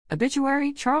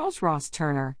Obituary: Charles Ross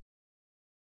Turner.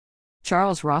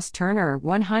 Charles Ross Turner,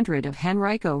 100, of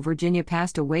Henrico, Virginia,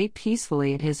 passed away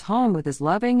peacefully at his home with his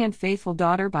loving and faithful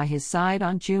daughter by his side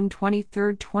on June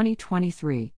 23,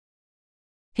 2023.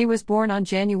 He was born on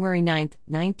January 9,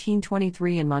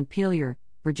 1923 in Montpelier,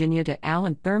 Virginia, to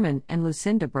Alan Thurman and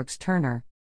Lucinda Brooks Turner.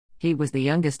 He was the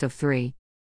youngest of three.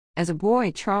 As a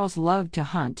boy, Charles loved to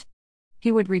hunt.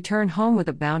 He would return home with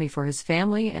a bounty for his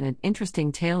family and an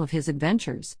interesting tale of his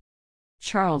adventures.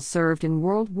 Charles served in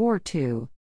World War II.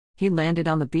 He landed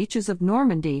on the beaches of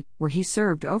Normandy, where he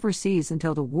served overseas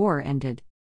until the war ended.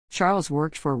 Charles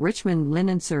worked for Richmond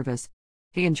Linen Service.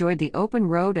 He enjoyed the open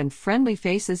road and friendly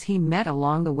faces he met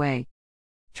along the way.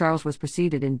 Charles was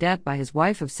preceded in death by his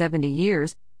wife of 70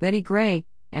 years, Betty Gray,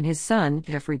 and his son,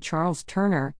 Jeffrey Charles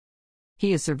Turner.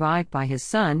 He is survived by his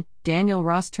son, Daniel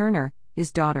Ross Turner,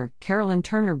 his daughter, Carolyn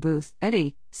Turner Booth,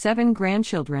 Eddie, 7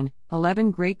 grandchildren,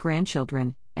 11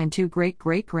 great-grandchildren, and 2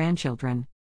 great-great-grandchildren.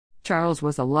 Charles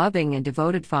was a loving and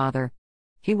devoted father.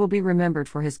 He will be remembered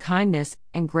for his kindness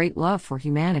and great love for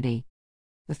humanity.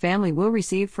 The family will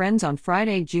receive friends on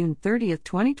Friday, June 30,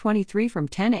 2023 from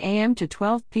 10 a.m. to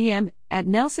 12 p.m. at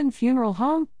Nelson Funeral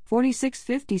Home,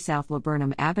 4650 South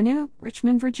Laburnum Avenue,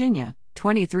 Richmond, Virginia,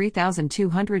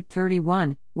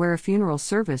 23231, where a funeral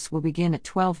service will begin at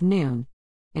 12 noon.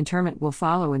 Interment will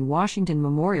follow in Washington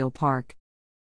Memorial Park.